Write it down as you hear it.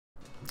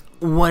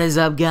What is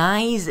up,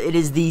 guys? It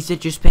is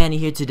TheCitrusPanda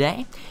here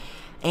today,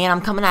 and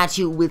I'm coming at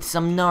you with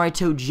some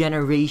Naruto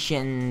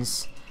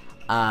Generations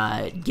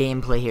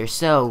gameplay here.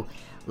 So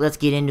let's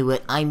get into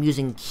it. I'm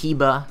using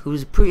Kiba,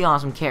 who's a pretty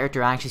awesome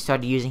character. I actually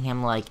started using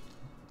him like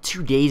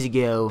 2 days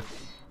ago,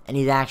 and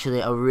he's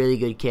actually a really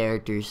good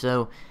character.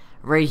 So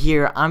right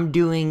here, I'm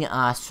doing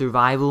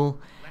survival.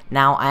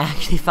 Now, I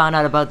actually found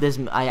out about this.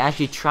 I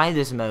actually tried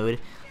this mode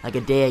like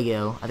a day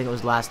ago. I think it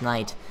was last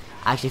night.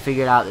 I actually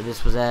figured out that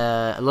this was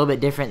a little bit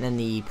different than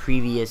the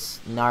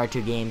previous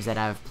Naruto games that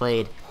I've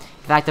played.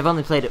 In fact, I've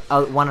only played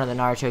one other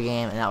Naruto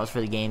game, and that was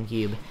for the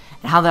GameCube.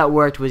 And how that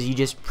worked was you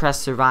just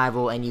pressed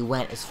survival and you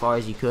went as far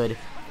as you could.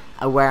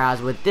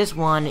 Whereas with this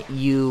one,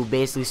 you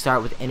basically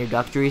start with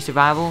introductory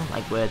survival,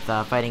 like with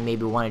fighting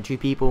maybe 1 or 2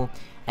 people,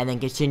 and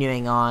then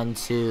continuing on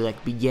to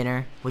like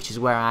beginner, which is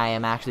where I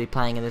am actually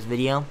playing in this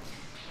video,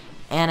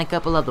 and a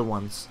couple other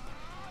ones.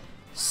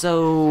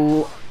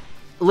 So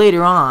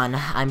later on,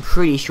 I'm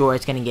pretty sure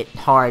it's gonna get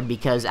hard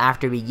because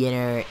after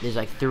beginner, there's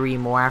like 3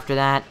 more after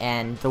that,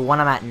 and the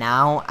one I'm at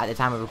now, at the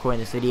time of recording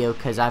this video,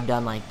 because I've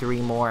done like 3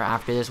 more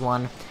after this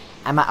one,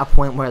 I'm at a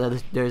point where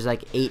there's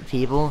like 8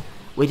 people,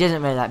 which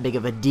isn't really that big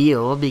of a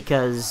deal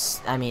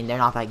because, I mean, they're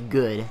not that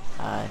good.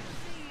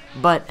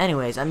 But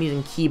anyways, I'm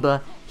using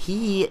Kiba.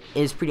 He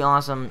is pretty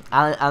awesome.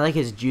 I like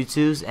his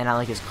jutsus and I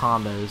like his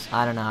combos.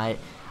 I don't know, I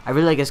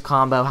really like his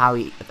combo, how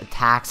he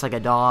attacks like a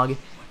dog.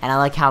 And I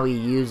like how he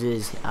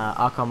uses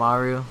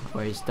Akamaru,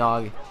 or his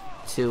dog,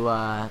 to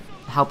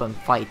help him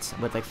fight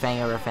with like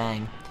Fang over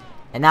Fang.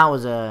 And that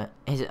was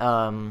his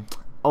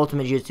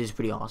ultimate jutsu is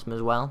pretty awesome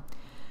as well.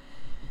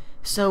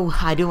 So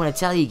I do want to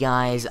tell you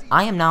guys,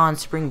 I am now on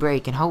spring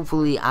break, and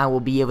hopefully I will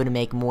be able to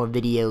make more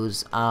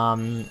videos.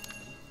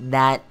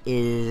 That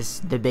is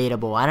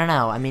debatable. I don't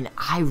know. I mean,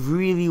 I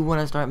really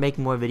want to start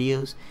making more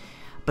videos,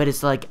 but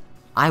it's like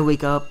I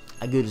wake up,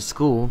 I go to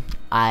school,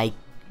 I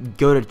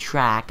go to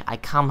track, I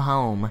come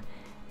home,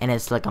 and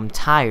it's like I'm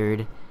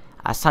tired.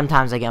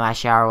 Sometimes I get my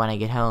shower when I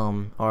get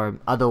home, or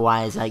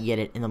otherwise I get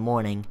it in the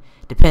morning,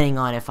 depending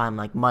on if I'm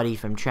like muddy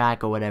from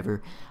track or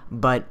whatever.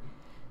 But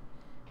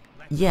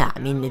yeah, I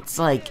mean, it's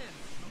like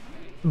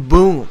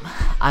boom,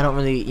 I don't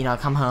really, you know,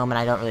 come home and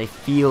I don't really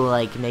feel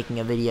like making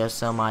a video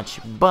so much.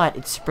 But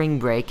it's spring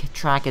break,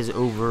 track is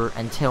over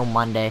until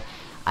Monday.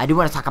 I do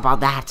want to talk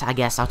about that. I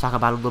guess I'll talk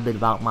about a little bit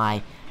about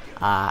my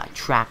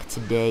track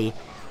today.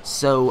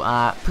 So,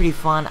 pretty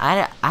fun.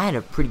 I had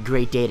a pretty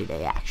great day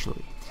today,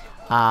 actually.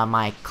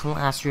 My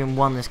classroom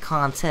won this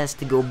contest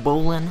to go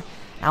bowling.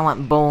 I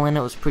went bowling.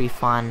 It was pretty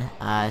fun.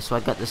 So I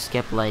got to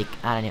skip like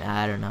I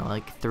don't know,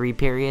 like 3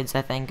 periods,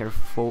 I think, or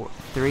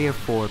 3 or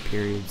 4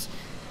 periods,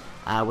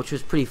 which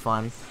was pretty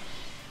fun.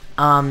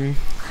 And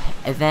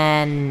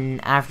then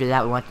after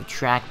that, we went to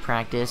track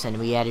practice, and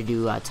we had to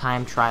do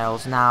time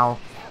trials. Now,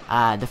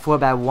 the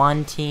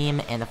 4x1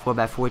 team and the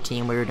 4x4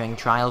 team we were doing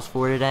trials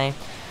for today.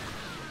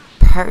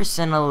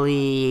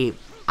 Personally,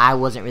 I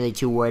wasn't really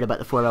too worried about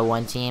the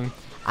 4x1 team.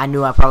 I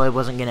knew I probably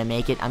wasn't going to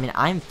make it. I mean,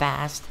 I'm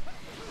fast,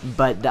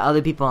 but the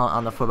other people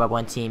on the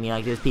 4x1 team, you know,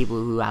 like there's people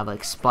who have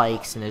like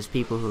spikes and there's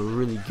people who are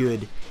really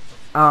good,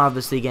 are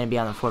obviously going to be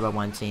on the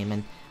 4x1 team.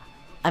 And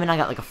I mean, I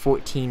got like a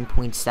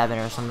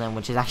 14.7 or something,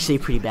 which is actually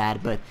pretty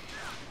bad, but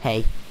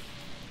hey.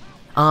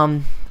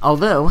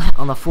 Although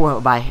on the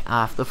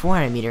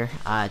 400 meter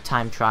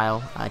time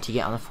trial to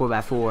get on the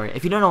 4x4,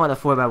 if you don't know what the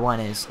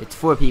 4x1 is, it's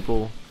 4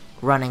 people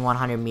running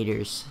 100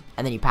 meters,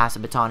 and then you pass the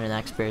baton to the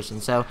next person.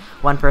 So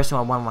one person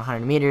will run 100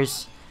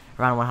 meters,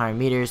 run 100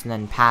 meters, and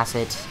then pass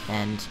it,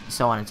 and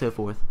so on and so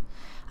forth.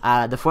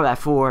 The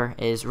 4x4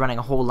 is running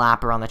a whole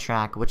lap around the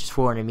track, which is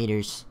 400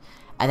 meters,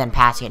 and then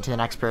passing it to the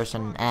next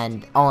person.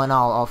 And all in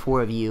all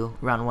 4 of you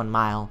run 1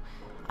 mile.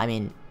 I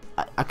mean,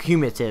 a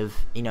cumulative,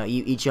 you know,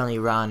 you each only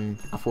run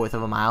 1/4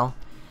 of a mile,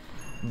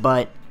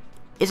 but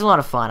it's a lot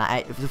of fun.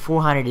 The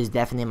 400 is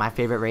definitely my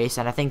favorite race,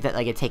 and I think that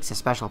like it takes a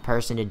special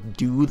person to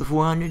do the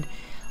 400.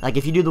 Like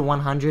if you do the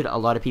 100, a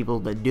lot of people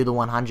that do the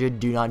 100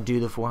 do not do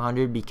the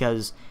 400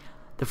 because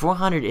the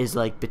 400 is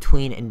like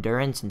between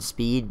endurance and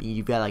speed.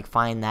 You've got to like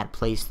find that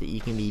place that you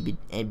can be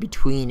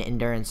between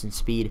endurance and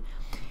speed,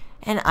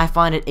 and I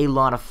find it a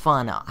lot of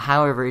fun.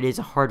 However, it is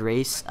a hard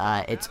race.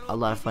 It's a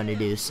lot of fun to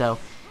do. So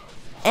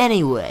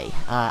anyway,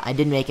 I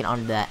did make it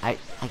onto that. I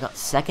got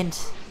 2nd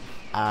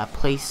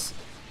place.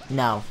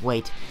 No,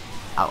 wait.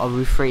 I'll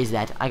rephrase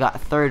that. I got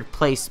 3rd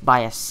place by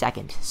a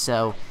 2nd.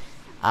 So,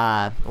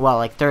 well,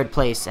 like 3rd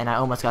place, and I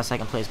almost got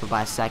 2nd place, but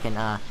by a 2nd.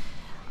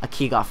 A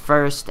kid got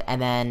 1st, and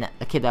then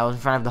a kid that was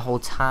in front of the whole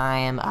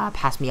time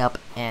passed me up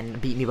and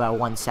beat me by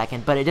 1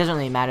 second. But it doesn't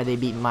really matter. They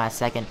beat me by a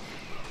 2nd.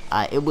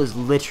 It was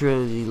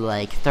literally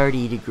like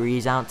 30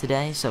 degrees out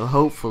today, so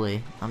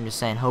hopefully, I'm just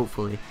saying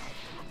hopefully,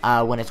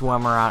 when it's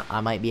warmer out,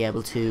 I might be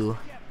able to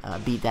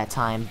beat that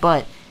time.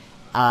 But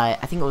I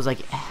think it was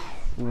like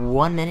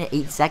 1 minute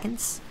 8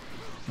 seconds,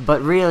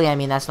 but really, I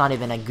mean, that's not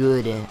even a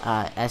good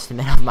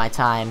estimate of my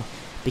time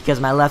because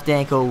my left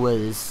ankle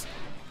was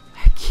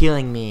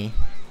killing me.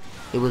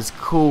 It was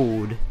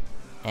cold,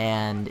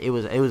 and it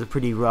was a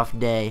pretty rough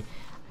day.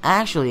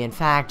 Actually, in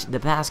fact, the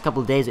past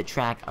couple days at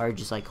track are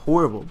just like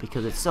horrible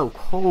because it's so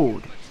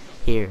cold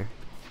here.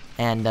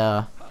 And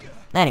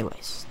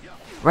anyways,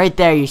 right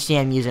there you see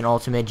I'm using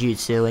ultimate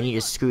jutsu and he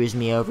just screws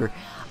me over.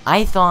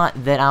 I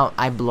thought that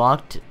I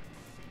blocked,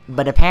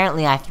 but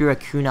apparently I threw a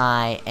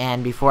kunai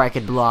and before I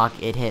could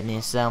block it hit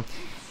me. So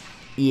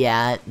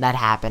yeah, that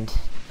happened.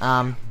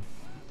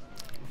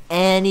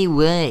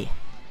 Anyway,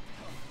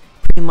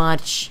 pretty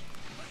much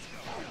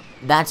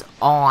that's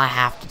all I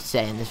have to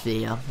say in this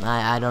video.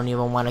 I don't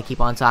even want to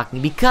keep on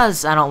talking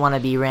because I don't want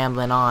to be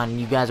rambling on.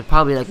 You guys are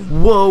probably like,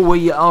 whoa, well,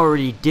 you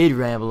already did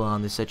ramble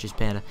on this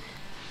TheCitrusPanda.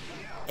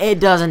 It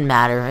doesn't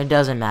matter. It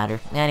doesn't matter.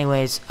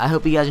 Anyways, I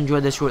hope you guys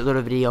enjoyed this short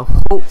little video.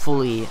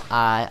 Hopefully,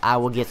 I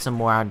will get some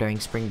more out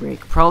during spring break.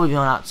 Probably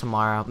going out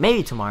tomorrow.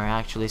 Maybe tomorrow,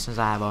 actually, since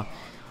I have a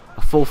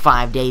full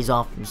 5 days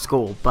off from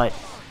school. But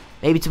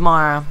maybe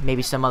tomorrow,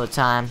 maybe some other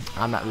time.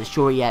 I'm not really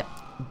sure yet.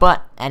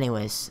 But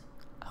anyways,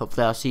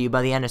 hopefully I'll see you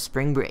by the end of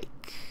spring break.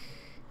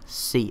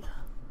 See ya.